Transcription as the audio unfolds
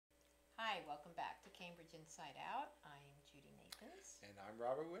Hi, welcome back to Cambridge Inside Out. I'm Judy Nathans. And I'm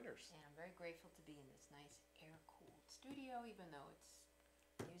Robert Winters. And I'm very grateful to be in this nice air-cooled studio, even though it's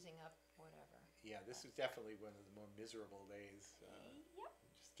using up whatever. Yeah, this is definitely one of the more miserable days. Yep.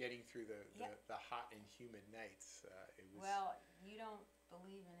 Just getting through Yep. the hot and humid nights. It was. Well, you don't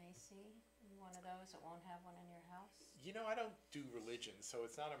believe in AC? One of those that won't have one in your house? You know, I don't do religion, so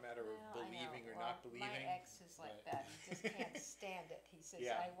it's not a matter of believing or not believing. My ex is like that. He just can't stand it. He says,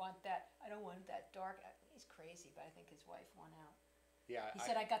 Yeah. I want that. I don't want that dark. He's crazy, but I think his wife won out. Yeah. He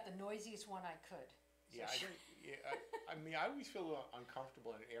said, I got the noisiest one I could. So Yeah, I mean, I always feel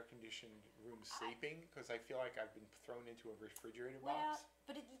uncomfortable in an air-conditioned room sleeping because I feel like I've been thrown into a refrigerator box.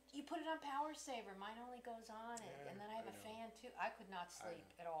 But you put it on power saver. Mine only goes on, Yeah, and then I have a fan too. I could not sleep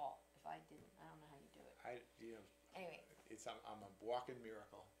at all if I didn't. I don't know how you do it. Anyway, I'm a walking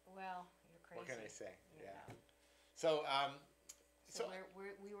miracle. Well, you're crazy. What can I say? Yeah. Yeah. So,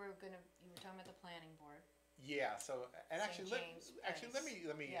 we were gonna. You were talking about the planning board. Yeah. So, and St. actually, let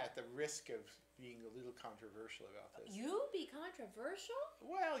me, Yeah. at the risk of being a little controversial about this. You be controversial?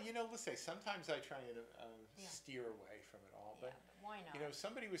 Well, let's say sometimes I try and steer away from it all, Yeah, but why not?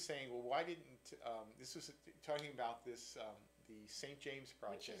 somebody was saying, well, why didn't this was talking about this the St. James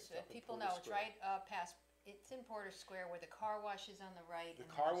project? Which is up in people Porter know it's Square. right past. It's in Porter Square where the car wash is on the right. The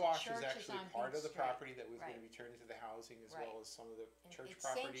and car there's a wash is church actually on part Beach of the Street. property that was going to Right. be turned into the housing as Right. well as some of the And church it's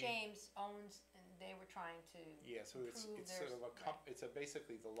property. St. James owns, and they were trying to. Yeah, so it's improve sort of right. it's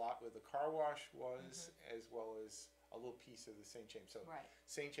basically the lot where the car wash was, as well as a little piece of the St. James. So Right.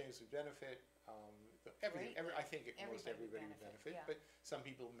 St. James would benefit. Greatly. I think most Everybody everybody would would benefit, benefit, yeah. but some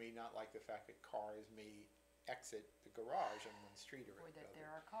people may not like the fact that cars may exit the garage on one street or Or the that other. there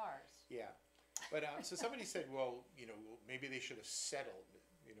are cars. Yeah, but so somebody said, well, maybe they should have settled,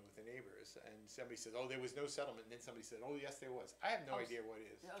 with the neighbors, and somebody said, oh, there was no settlement, and then somebody said, oh, yes, there was. I have no idea what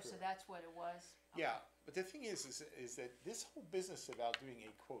is. Oh, true. so that's what it was? Yeah, but the thing is that this whole business about doing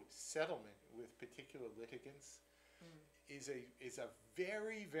a quote settlement with particular litigants is a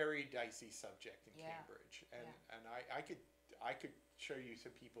very, very dicey subject in Yeah. Cambridge, and I could show you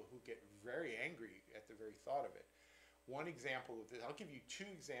some people who get very angry at the very thought of it. One example of this, I'll give you two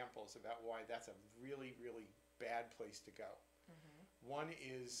examples about why that's a really, really bad place to go. One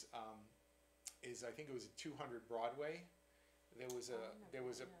is I think it was at 200 Broadway. There was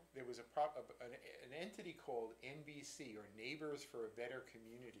an entity called NBC, or Neighbors for a Better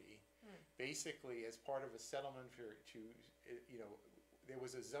Community. Basically, as part of a settlement there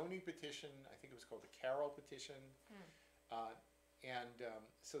was a zoning petition. I think it was called the Carroll petition.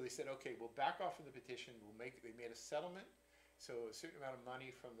 So they said, okay, we'll back off of the petition. They made a settlement. So a certain amount of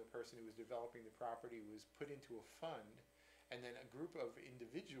money from the person who was developing the property was put into a fund, and then a group of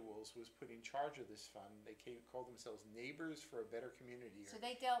individuals was put in charge of this fund. They called themselves Neighbors for a Better Community. So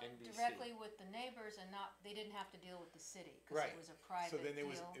they dealt NBC. directly with the neighbors and they didn't have to deal with the city because Right. it was a private So then deal.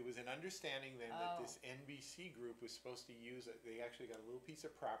 it was an understanding then that this NBC group was supposed to use it. They actually got a little piece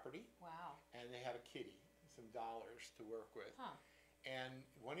of property, Wow. and they had a kitty, some dollars to work with. Huh. And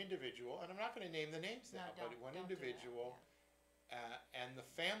one individual, and I'm not going to name the names now, but one don't do that, individual and the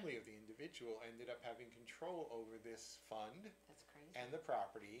family of the individual ended up having control over this fund That's crazy. and the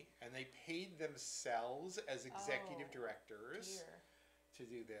property, and they paid themselves as executive directors Dear. to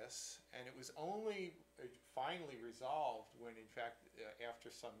do this. And it was only finally resolved when, in fact, after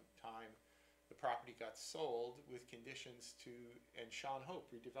some time, the property got sold with conditions and Sean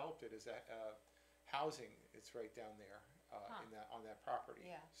Hope redeveloped it as a housing. It's right down there. On that property.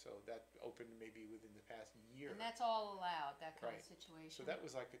 Yeah. So that opened maybe within the past year. And that's all allowed, that kind of Right. situation. So that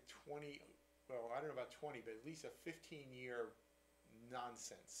was like I don't know about 20, but at least a 15-year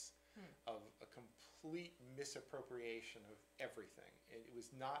nonsense of a complete misappropriation of everything. It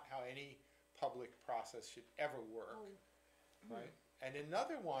was not how any public process should ever work, right? And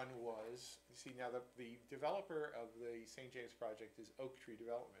another one was, you see, now the developer of the St. James project is Oak Tree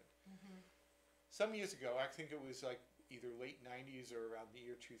Development. Some years ago, I think it was like either late 90s or around the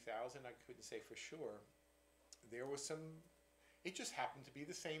year 2000, I couldn't say for sure, there was it just happened to be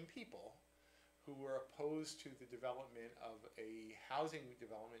the same people who were opposed to the development of a housing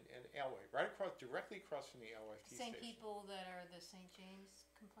development in Elway, directly across from the LFT Same station. people that are the St. James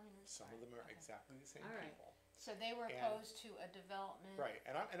complainers? Some of them are exactly the same All right. people. So they were opposed to a development. Right,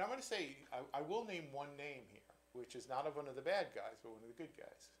 and I'm going to say, I will name one name here, which is not of one of the bad guys, but one of the good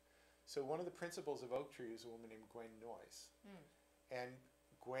guys. So one of the principals of Oak Tree is a woman named Gwen Noyes. And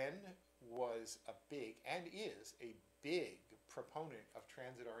Gwen was and is a big proponent of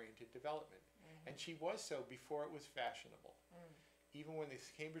transit-oriented development. And she was so before it was fashionable. even when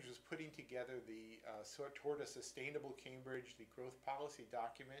Cambridge was putting together the sort toward a sustainable Cambridge, the growth policy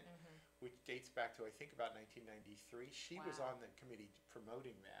document, which dates back to I think about 1993. She was Wow. on the committee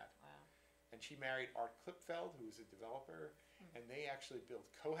promoting that, Wow. and she married Art Klipfeld, who was a developer, and they actually built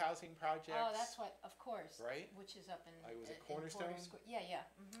co-housing projects. Oh, that's what, of course. Right? Which is up in. It was a in Porter Cornerstone? Square. Yeah, yeah.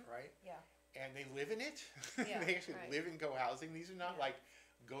 Right, Yeah. and they live in it. Yeah, they actually right. live in co-housing. These are not Yeah. like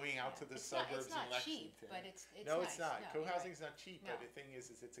going out to the It's not, suburbs it's not in Lexington. cheap, but it's no, nice. it's not. No, Co-housing's you're not cheap, No. but the thing is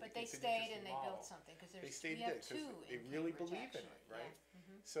it's right. But they it's an stayed interesting and they model. built something because They there's stayed we and have did because two they in really Cambridge, believe in actually. it, right?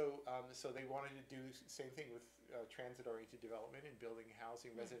 Yeah. So they wanted to do the same thing with transit-oriented development and building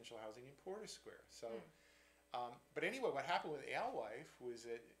housing, residential housing in Porter Square. So, but anyway, what happened with Alewife was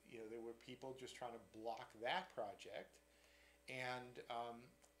that there were people just trying to block that project, and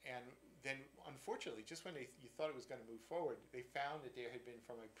then unfortunately, just when you thought it was going to move forward, they found that there had been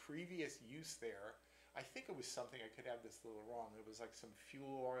from a previous use there. I think it was something, I could have this a little wrong, it was like some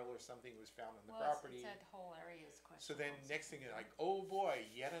fuel oil or something was found on the property. It's that whole area is questionable. So then next thing you're like, oh boy,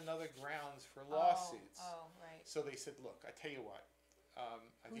 yet another grounds for lawsuits. Oh, right. So they said, look, I tell you what.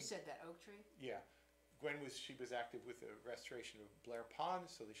 Who said that? Oak Tree? Yeah. She was active with the restoration of Blair Pond,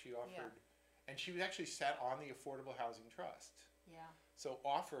 so that she offered, and she was actually sat on the Affordable Housing Trust. Yeah. So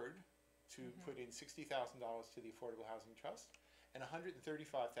offered to put in $60,000 to the Affordable Housing Trust, and $135,000,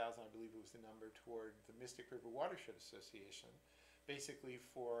 I believe it was the number, toward the Mystic River Watershed Association, basically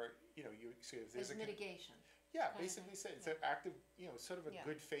for so if there's As mitigation. Yeah, basically, say it's an active, sort of a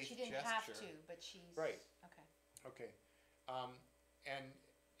good faith gesture. She didn't have to, but she's right. Okay. Okay, and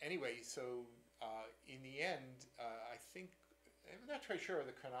anyway, so in the end, I think I'm not quite sure of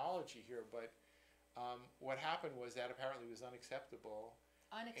the chronology here, but what happened was that apparently was unacceptable.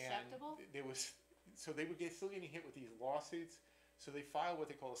 Unacceptable? And they were still getting hit with these lawsuits. So they filed what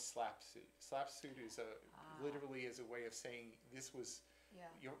they call a slap suit. Slap suit is literally is a way of saying this was.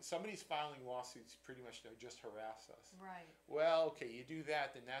 Yeah. Somebody's filing lawsuits pretty much to just harass us. Right. Well, okay, you do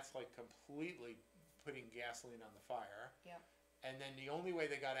that, then that's like completely putting gasoline on the fire. Yep. And then the only way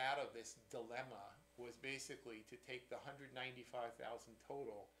they got out of this dilemma was basically to take the $195,000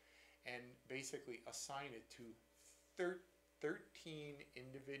 total and basically assign it to 13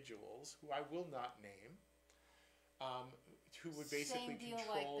 individuals who I will not name, who would basically Same deal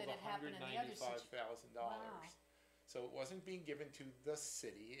control like that the had happened in the other $195,000. Wow. So it wasn't being given to the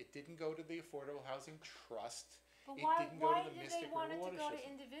city. It didn't go to the Affordable Housing Trust. But It why, didn't go why to the did Mystic they want it River to go to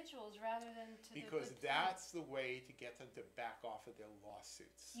Watershed. individuals rather than to Because the that's the way to get them to back off of their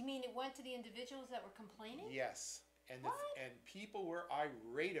lawsuits. You mean it went to the individuals that were complaining? Yes, and What? and people were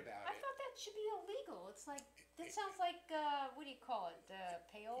irate about I it. thought that should be illegal. It's like, that sounds like, what do you call it,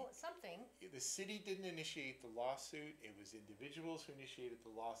 payola, something. The city didn't initiate the lawsuit. It was individuals who initiated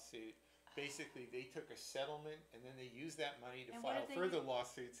the lawsuit. Basically, they took a settlement and then they used that money to And what file did they further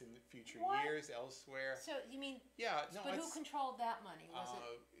lawsuits in the future What? years elsewhere. So, you mean, Yeah, no, but who it's controlled that money? Was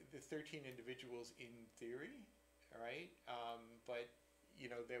it? the 13 individuals in theory, all right? But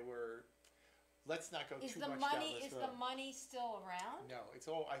there were. Let's not go Is too the much money, down this is road. the money still around? No, it's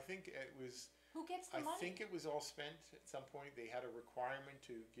all. I think it was. Who gets the I money? think it was all spent at some point. They had a requirement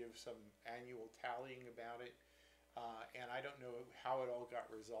to give some annual tallying about it, and I don't know how it all got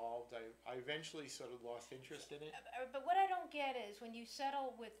resolved. I eventually sort of lost interest in it. But what I don't get is when you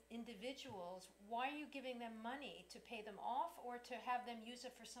settle with individuals, why are you giving them money to pay them off or to have them use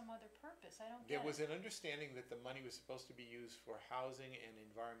it for some other purpose? I don't get There was it. an understanding that the money was supposed to be used for housing and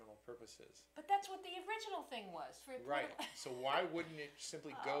environmental purposes. But that's what the original thing was. For Right. So why wouldn't it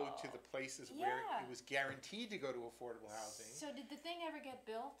simply go to Oh, the places where yeah. it was guaranteed to go to affordable housing? So did the thing ever get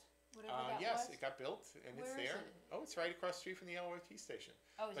built? Whatever that Yes, was? it got built and it's Where is there. it? Oh, it's right across the street from the LRT station.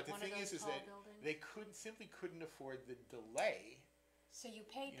 Oh, is But it the one thing of is those that tall buildings? they simply couldn't afford the delay. So you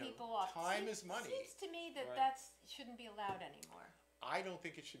pay you know, people off. time is money. Seems to me that Right. that's shouldn't be allowed anymore. I don't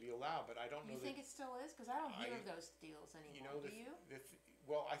think it should be allowed, but I don't know You think it still is? Because I don't hear of those deals anymore. Do you?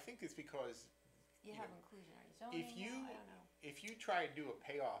 well, I think it's because You you have know, inclusionary zoning. if you I don't know. if you try and do a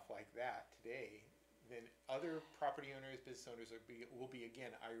payoff like that today, then other property owners, business owners will be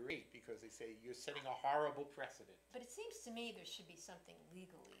again irate because they say you're setting a horrible precedent. But it seems to me there should be something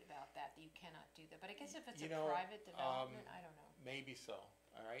legally about that you cannot do that. But I guess if it's You a know, private development, I don't know. Maybe so.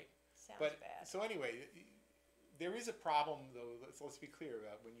 All right. Sounds But bad. so anyway, there is a problem though. Let's be clear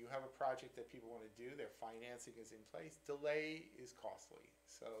about when you have a project that people want to do, their financing is in place. Delay is costly,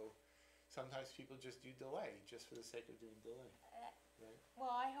 so sometimes people just do delay just for the sake of doing delay. Right? Well,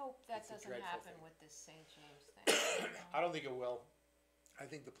 I hope that It's a doesn't dreadful happen thing. with this St. James thing. I don't think it will. I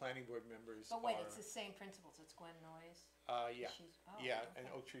think the planning board members But wait, are. it's the same principles. It's Gwen Noyes. Yeah, She's, yeah, okay. and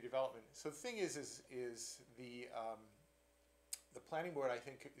Oak Tree Development. So the thing is the the planning board, I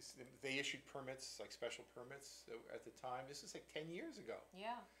think, they issued permits, like special permits at the time. This was like 10 years ago.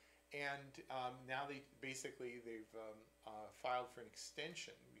 Yeah. And now they've filed for an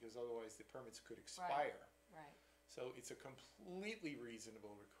extension because otherwise the permits could expire. Right. So it's a completely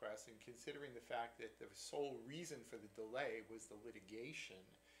reasonable request, and considering the fact that the sole reason for the delay was the litigation,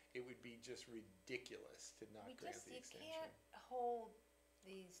 it would be just ridiculous to not grant the extension. You can't hold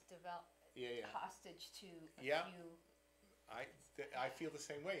these hostage to a few. I feel the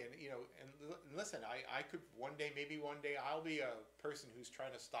same way, and listen, I could maybe one day I'll be a person who's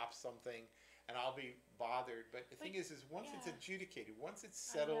trying to stop something, and I'll be bothered. But the thing is once it's adjudicated, once it's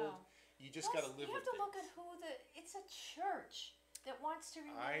settled, you just got to live with it. You have to look at it's a church that wants to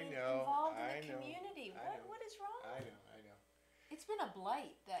remain involved in the community. What is wrong? I know. It's been a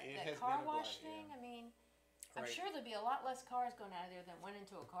blight, that car wash thing. Yeah. I mean, I'm sure there'd be a lot less cars going out of there than went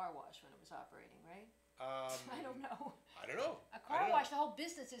into a car wash when it was operating, right? I don't know. A car wash, the whole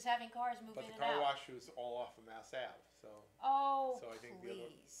business is having cars move in and out. But the car wash was all off of Mass Ave, so. Oh, so I think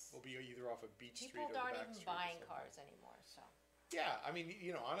please. Will be either off of Beach Street People or the aren't back even street buying cars anymore, so. Yeah, I mean,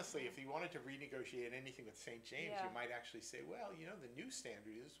 honestly, if you wanted to renegotiate anything with St. James, you might actually say, well, the new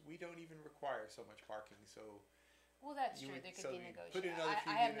standard is we don't even require so much parking, so. Well, that's true. There could be negotiation. Put in another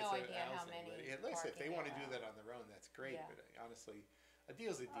few I have units no of idea how housing, many. But at least if they want to do that on their own, that's great. But honestly, a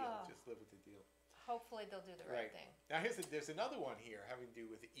deal's a deal. Just live with the deal. Hopefully, they'll do the right thing. Now, there's another one here having to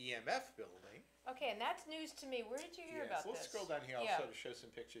do with the EMF building. Okay, and that's news to me. Where did you hear about so this? let's scroll down here. I'll sort of show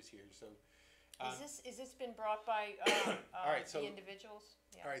some pictures here. So. Is this been brought by the individuals?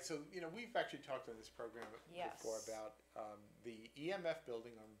 All right, so we've actually talked on this program before about the EMF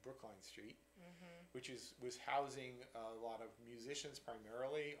building on Brookline Street, which was housing a lot of musicians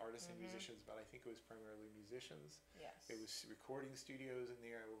primarily, artists and musicians, but I think it was primarily musicians. Yes. There was recording studios in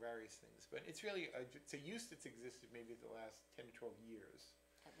there, various things, but it's really it's a use that's existed maybe the last 10 to 12 years.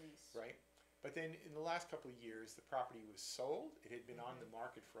 At least. Right. But then in the last couple of years, the property was sold. It had been on the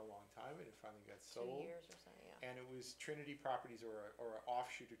market for a long time, and it finally got sold. 2 years or something, yeah. And it was Trinity Properties, or an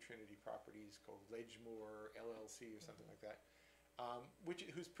offshoot of Trinity Properties called Ledgemore LLC or something like that,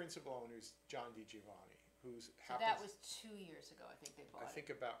 whose principal owner is John DiGiovanni, who's so that was 2 years ago, I think they bought it. I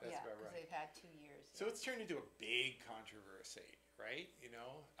think that's about right. Yeah, because they've had 2 years. So it's turned into a big controversy, right? They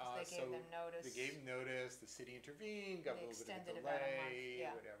gave them notice. They gave them notice. The city intervened, got a little bit of a delay, about a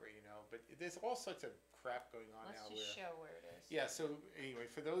month, whatever, But there's all sorts of crap going on now. Let's just show where it is. Yeah. So anyway,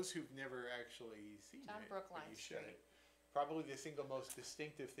 for those who've never actually seen on Brookline Street. Probably the single most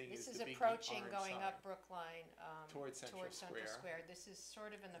distinctive thing is the big approaching orange going sign up Brookline towards Central Square. This is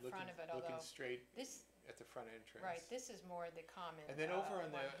sort of in the front of it, looking although straight at the front entrance. Right. This is more the common. And then over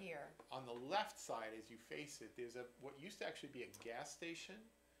on here on the left side, as you face it, there's what used to actually be a gas station.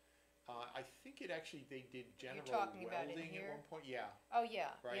 I think they did general welding at one point. Yeah. Oh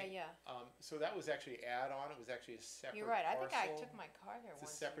yeah. Right. Yeah. So that was actually add-on. It was actually a separate. You're right. Parcel. I think I took my car there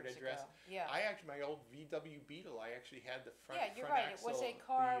once. It's a separate address. Ago. Yeah. My old VW Beetle. I actually had the front. Yeah, you're front right. Axle, it was a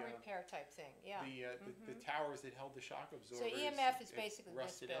car repair type thing. Yeah. The towers that held the shock absorbers. So EMF is basically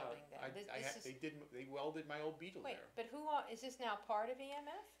this building. Then. They welded my old Beetle there. Wait, but is this now part of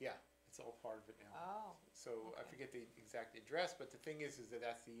EMF? Yeah. It's all part of it now. Oh. So I forget the exact address, but the thing is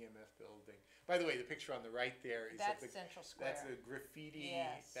that's the EMF building. By the way, the picture on the right there is Central Square. That's the graffiti.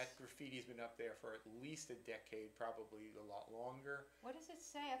 Yes. That graffiti's been up there for at least a decade, probably a lot longer. What does it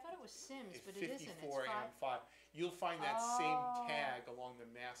say? I thought it was Sims, but it isn't. It's 54 M5. You'll find that same tag along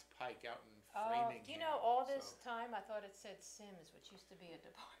the Mass Pike out in Framingham. All this time I thought it said Sims, which used to be a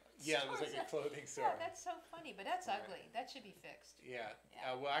department. Yeah, it was like a clothing store. Yeah, that's so funny, but that's ugly. That should be fixed. Yeah.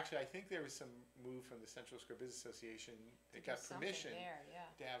 Well, actually, I think there was some move from the Central Square Business Association. They got permission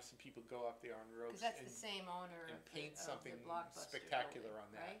to have some people go up there on ropes. Because that's the same owner and paint something building, spectacular on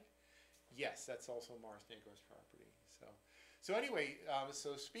that. Right? Yes, that's also Morris Negro's property. So anyway,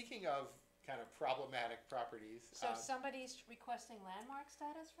 so speaking of kind of problematic properties. So somebody's requesting landmark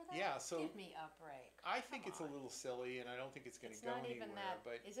status for that? Yeah. So give me a break. I think it's a little silly, and I don't think it's going to go anywhere.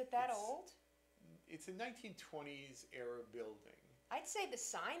 But is it that old? It's a 1920s era building. I'd say the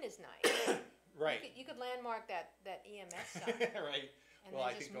sign is nice. Right. You could landmark that EMS sign. Right. And well,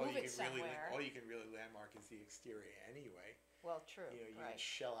 then I think all you can really landmark is the exterior anyway. Well, true. You can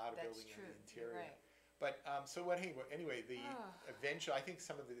shell out a building on the interior. You're right. But anyway, eventually, I think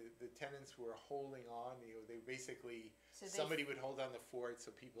some of the tenants were holding on. They basically somebody would hold on the fort,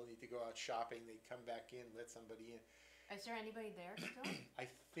 so people need to go out shopping. They'd come back in, let somebody in. Is there anybody there still? I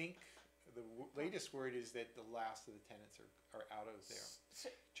think the latest word is that the last of the tenants are out of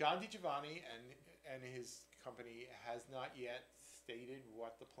there. John DiGiovanni and his company has not yet stated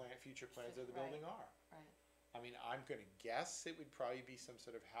what the future plans of the building are. Right. I mean, I'm going to guess it would probably be some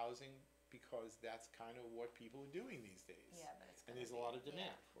sort of housing because that's kind of what people are doing these days. Yeah, but it's and gonna there's be, a lot of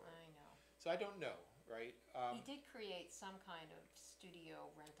demand for it. I know. So I don't know, right? He did create some kind of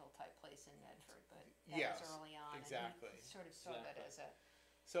studio rental type place in Medford, but that Yes, was early on. exactly. And he sort of saw that as a,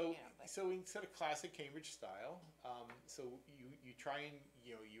 So, you know, but- so in sort of classic Cambridge style, so you try and,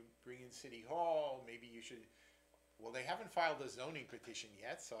 you know, you bring in City Hall, maybe you should, well, they haven't filed a zoning petition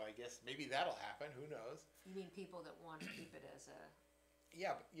yet, so I guess maybe that'll happen, who knows? you mean people that want to keep it as a,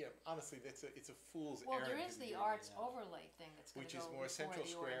 Yeah, but, you know, honestly, it's a fool's well, errand. there is to be the doing arts that. overlay thing that's gonna Which go is more before Central the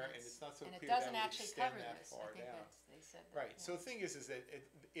Square, and ordinance. it's not so And it clear that doesn't would actually extend cover that this. far I think down. they said that. Right, yeah. so the thing is that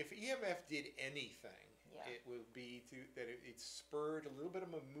if EMF did anything, Yeah. it would be that it spurred a little bit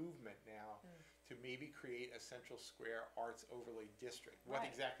of a movement now to maybe create a Central Square Arts Overlay District. What Right.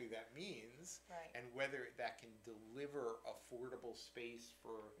 exactly that means, Right. and whether that can deliver affordable space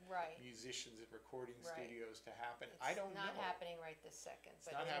for Right. musicians and recording Right. studios to happen, I don't know. It's not happening right this second,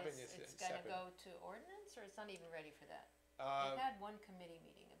 but not happening this it's gonna second. go to ordinance, or it's not even ready for that? Uh, They've had one committee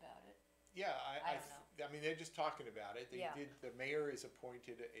meeting about it. Yeah, I don't know. I mean, they're just talking about it. They Yeah. the mayor has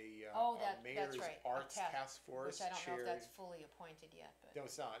appointed a That's mayor's right, arts task force Which I don't know if chaired. that's fully appointed yet, but. No,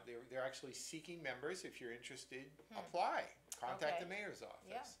 it's not. They're actually seeking members. If you're interested, apply. Contact Okay. the mayor's office.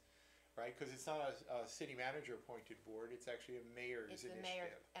 Yeah. Right? Because it's not a city manager appointed board. It's actually a mayor's It's the initiative.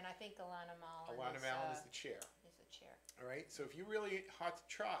 mayor, and I think Alana Mullen Alana Mallon is the chair. is the chair. All right. So if you're really hot to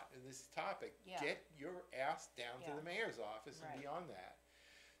trot in this topic, Yeah. get your ass down to Yeah. the mayor's office Right. and beyond that.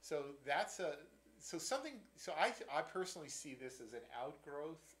 So that's So I personally see this as an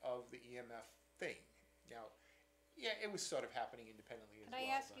outgrowth of the EMF thing. Now, yeah, it was sort of happening independently as Can well.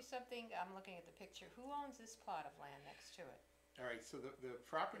 I ask but- you something? I'm looking at the picture. Who owns this plot of land next to it? All right. So the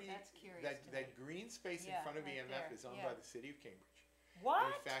property That's curious to that me. green space in Yeah, front of right EMF there, is owned yeah. by the city of Cambridge. What?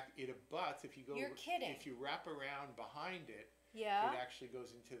 And in fact, it abuts if you go. You're kidding. If you wrap around behind it, Yeah. it actually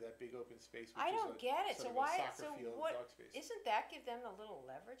goes into that big open space. Which I is don't get it. sort So of why? a soccer So field, what? dog space. Isn't that give them a little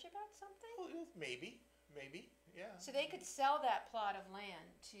leverage about something? Well, maybe, yeah. So they could sell that plot of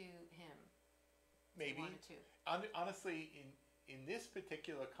land to him. If they Maybe. wanted to. Honestly, in this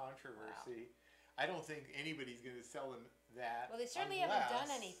particular controversy, I don't think anybody's going to sell them that. Well, they certainly haven't done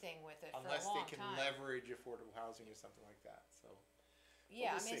anything with it for a Unless long they can time. leverage affordable housing or something like that. So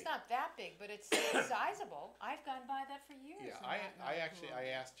Yeah, we'll I mean, it's see. not that big, but it's sizable. I've gone by that for years. yeah, and I not knowing actually who I owned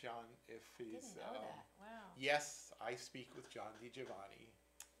it. asked John if he's. Didn't know that. Wow. Yes, I speak with John DiGiovanni.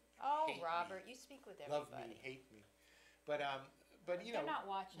 Oh, hate me. Robert, you speak with Love everybody. me, hate me, but you They're know. not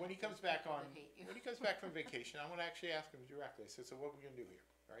watching When he it, comes these back people on, that hate you. when he comes back from vacation, I want to actually ask him directly. So what are we gonna do here,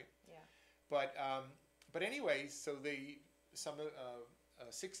 right? Yeah. But anyways, so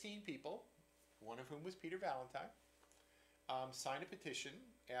 16 people, one of whom was Peter Valentine, signed a petition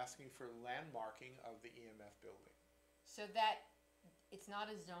asking for landmarking of the EMF building. So that it's not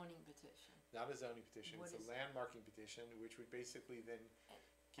a zoning petition. Not a zoning petition; What it's a is it? landmarking petition, which would basically then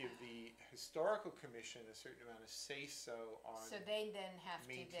give the historical commission a certain amount of say-so on. So they then have to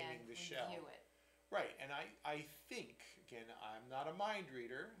then maintaining the review shell. it. Right, and I think, again, I'm not a mind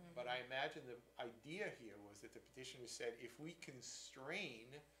reader, but I imagine the idea here was that the petitioner said if we constrain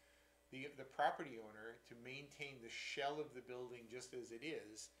the property owner to maintain the shell of the building just as it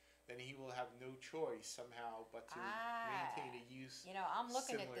is, then he will have no choice somehow but to maintain a use. You know, I'm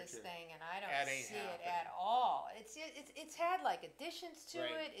looking at similar this to- thing and I don't That ain't see it happening. at all. It's had like additions to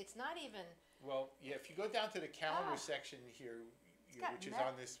Right. it. It's not even. Well, yeah, if you go down to the calendar Ah. section here, got which is met-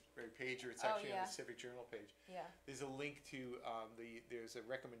 on this page, or it's Oh, actually on yeah. the Civic Journal page, Yeah. there's a link to there's a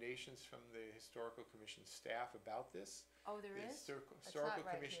recommendations from the Historical Commission staff about this. Oh, there The is. Historical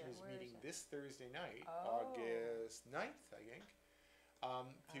right Commission here. is Where meeting is it? this Thursday night, Oh. August 9th, I think,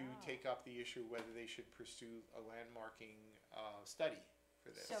 to Oh. take up the issue whether they should pursue a landmarking study for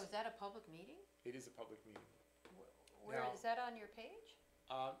this. So is that a public meeting? It is a public meeting. Where Now- is that on your page?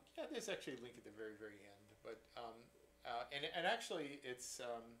 Yeah, there's actually a link at the very, very end, but and actually it's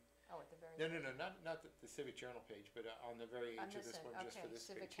Oh, at the very. no, not the Civic Journal page, but on the very On edge of this this end. one, just Okay, for this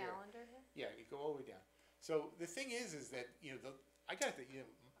civic page here. calendar here. Yeah, you go all the way down. So the thing is that the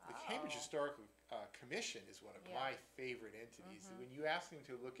Cambridge Oh. Historical Commission is one of Yeah. my favorite entities. When you ask them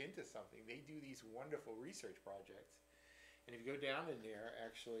to look into something, they do these wonderful research projects. And if you go down in there,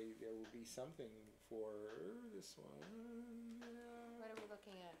 actually, there will be something for this one. What are we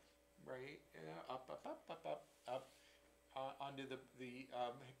looking at? Right, up, under the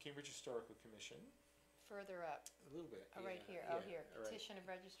Cambridge Historical Commission, Further up. a little bit. Oh, right here. yeah, Oh, here. all right. Petition of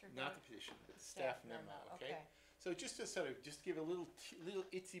registered. Not the voters. petition, but the staff memo, okay? Okay. So just to sort of, just give a little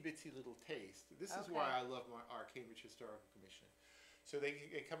itsy bitsy little taste, this is Okay. why I love our Cambridge Historical Commission. So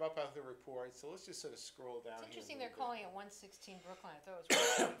they come up with the report. So let's just sort of scroll down. It's interesting here they're calling it 116 Brooklyn. I thought it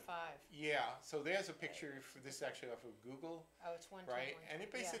was 125. Yeah. So there's a picture for this actually off of Google. Oh, it's 120. Right, and it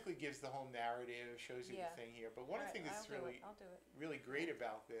basically gives the whole narrative, shows you the thing here. But one of the things that's really great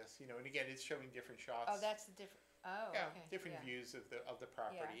about this, you know, and again, it's showing different shots. Oh, that's the different. Oh, yeah, okay. different views of the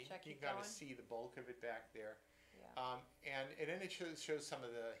property. Yeah, you can kind of see the bulk of it back there. Yeah. And then it shows some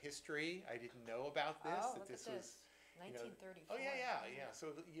of the history. I didn't know about this. Oh, that look this at was. 1934. Oh yeah.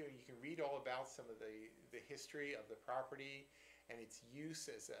 So you can read all about some of the history of the property and its use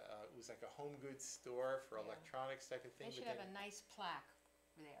as it was like a home goods store for electronics type of thing. They should have a nice plaque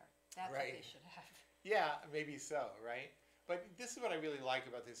there. That's what they should have. Yeah, maybe so, right? But this is what I really like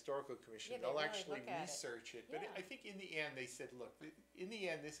about the Historical Commission. Yeah, They'll really actually it. research it. But I think in the end they said, look, in the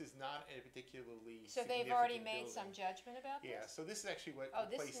end this is not a particularly So they've already made some judgment about this? Yeah, so this is actually what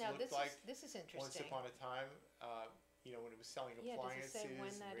the place looked like this is interesting. once upon a time. You know, when it was selling appliances, does it say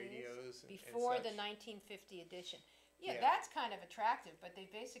when that radios, is? Before the 1950 edition. Yeah, that's kind of attractive, but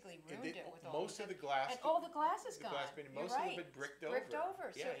they basically ruined it with all most of the glass. And all the glass is gone. Most of it been bricked over. Bricked over,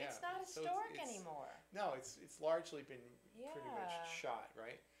 so it's not historic anymore. No, it's largely been pretty much shot,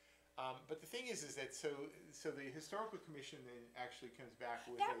 right? But the thing is that so the Historical Commission then actually comes back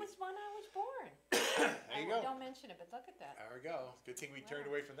with. That was when I was born. There you go. Don't mention it, but look at that. There we go. Good thing we turned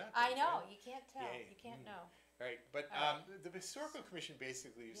away from that. I know. You can't tell. You can't know. Right, but the Historical Commission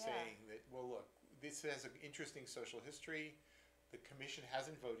basically is saying that, well, look, this has an interesting social history. The commission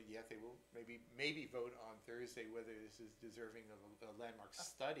hasn't voted yet. They will maybe vote on Thursday whether this is deserving of a landmark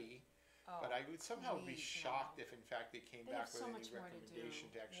study. But I would somehow be shocked if, in fact, they came back with any recommendation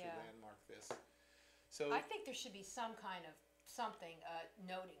to actually landmark this. So I think there should be some kind of something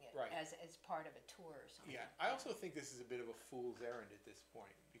noting it as part of a tour or something. Yeah, I also think this is a bit of a fool's errand at this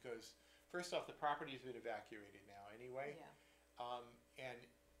point because first off, the property has been evacuated now anyway. Yeah. And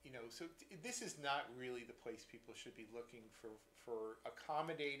you know, so this is not really the place people should be looking for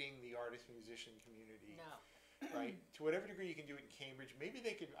accommodating the artist-musician community. No. Right? To whatever degree you can do it in Cambridge, maybe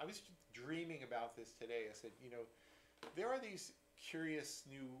they could. I was dreaming about this today. I said, you know, there are these curious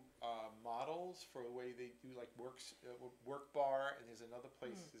new models for the way they do like work bar, and there's another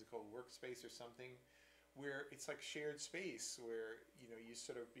place is it called Workspace or something, where it's like shared space where you know you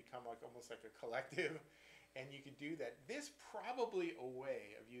sort of become like almost like a collective. And you could do that. There's probably a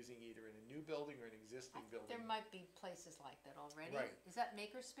way of using either in a new building or an existing building. There might be places like that already. Right. Is that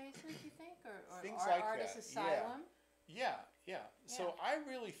maker spaces, you think? Or things like artist that. asylum? Yeah. So I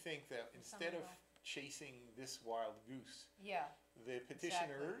really think that instead of chasing this wild goose, the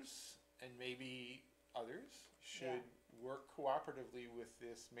petitioners and maybe others should work cooperatively with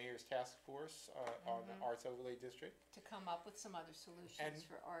this mayor's task force on the Arts Overlay District to come up with some other solutions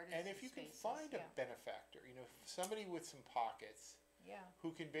for artists. And if you can find a benefactor, you know, somebody with some pockets,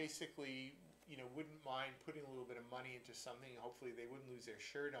 who can basically, you know, wouldn't mind putting a little bit of money into something. Hopefully, they wouldn't lose their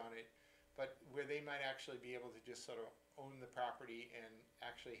shirt on it, but where they might actually be able to just sort of own the property and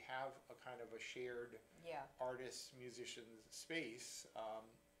actually have a kind of a shared artist musician space.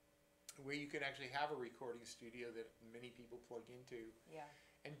 Where you can actually have a recording studio that many people plug into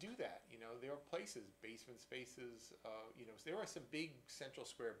and do that. You know, there are places, basement spaces, you know, there are some big Central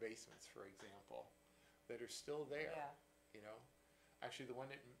Square basements, for example, that are still there, you know. Actually, the one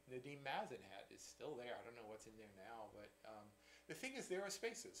that Nadim Mazen had is still there. I don't know what's in there now, but the thing is there are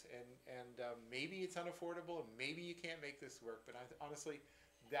spaces, and maybe it's unaffordable, and maybe you can't make this work, but honestly,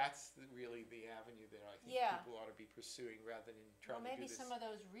 that's really the avenue that I think people ought to be pursuing rather than trying to do this. Maybe some of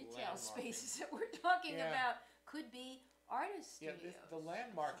those retail spaces that we're talking about could be artist studios. Yeah, the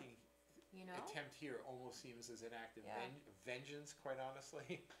landmarking attempt here almost seems as an act of vengeance, quite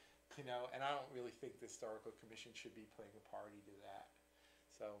honestly. You know, and I don't really think the Historical Commission should be playing a party to that.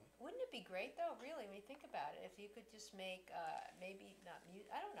 So wouldn't it be great though? Really, when you think about it, if you could just make maybe not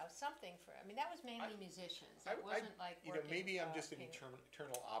I don't know, something for. I mean, that was mainly musicians. It wasn't like you know, maybe I'm just an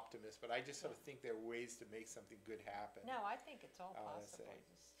eternal optimist, but I just sort of think there are ways to make something good happen. No, I think it's all possible.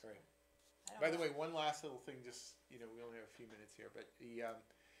 Right. By the way, one last little thing. Just you know, we only have a few minutes here, but the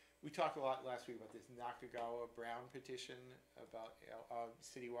we talked a lot last week about this Nakagawa Brown petition about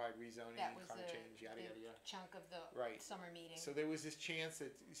citywide rezoning and climate change, yada yada yada. Chunk of the summer meeting. So there was this chance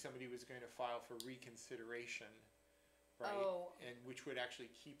that somebody was going to file for reconsideration, right? And which would actually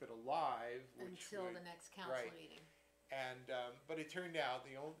keep it alive until the next council meeting. And but it turned out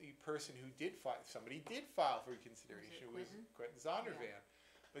the only person who somebody did file for reconsideration was Quentin Zondervan.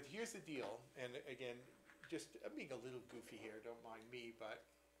 But here's the deal, and again, just I'm being a little goofy here. Don't mind me, but.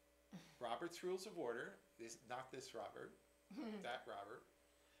 Robert's Rules of Order, not this Robert, that Robert,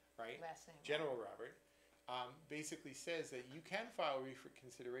 right? Last name. General Robert, basically says that you can file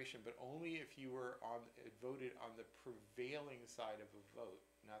reconsideration, but only if you were voted on the prevailing side of a vote,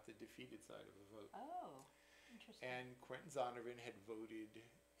 not the defeated side of a vote. Oh, interesting. And Quentin Zondervan had voted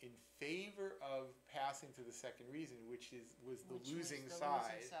in favor of passing to the second reason, which was the losing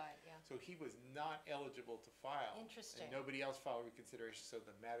side. Yeah. So he was not eligible to file. Interesting. And nobody else filed reconsideration, so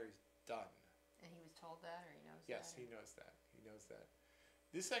the matter's done. And he was told that, or he knows Yes, that? he knows that. He knows that.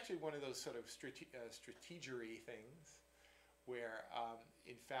 This is actually one of those sort of strategery things where,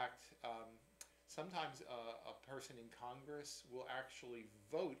 in fact, sometimes a person in Congress will actually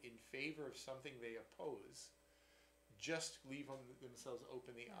vote in favor of something they oppose, just leave themselves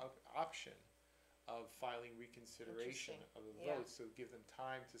open the option of filing reconsideration of the vote, so give them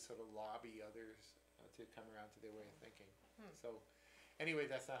time to sort of lobby others to come around to their way of thinking. So anyway,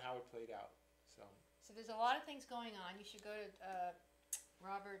 that's not how it played out. So there's a lot of things going on. You should go to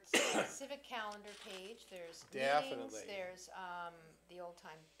Robert's civic calendar page. There's meetings. There's the old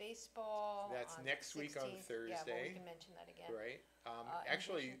time baseball. That's on next week on Thursday. Yeah, well, we can mention that again. Right.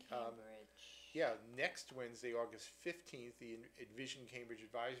 Actually, next Wednesday, August 15th, the Envision Cambridge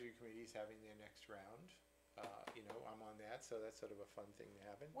Advisory Committee is having their next round. I'm on that, so that's sort of a fun thing to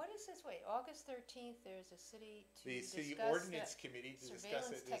happen. What is this? Wait, August 13th, there's a city to the discuss City Ordinance Committee to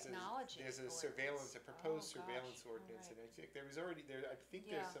discuss it. Technology. There's a proposed surveillance ordinance, and I think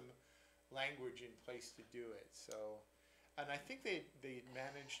there's some language in place to do it. So, and I think they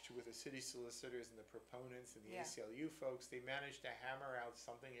managed to, with the city solicitors and the proponents and the ACLU folks, they managed to hammer out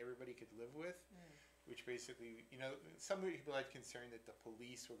something everybody could live with. Which basically, some people had concern that the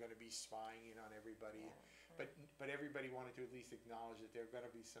police were going to be spying in on everybody, but everybody wanted to at least acknowledge that there are going to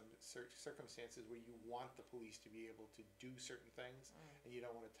be some circumstances where you want the police to be able to do certain things, and you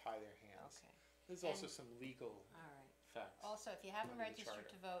don't want to tie their hands. Okay. There's also some legal facts. Also, if you haven't registered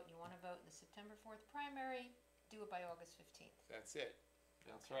to vote and you want to vote in the September 4th primary, do it by August 15th. That's it.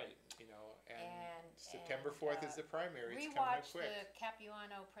 That's right. And September 4th is the primary. It's coming up quick. Rewatch the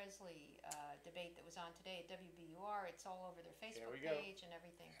Capuano-Presley debate that was on today at WBUR. It's all over their Facebook page and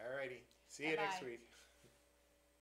everything. All righty. See you next week.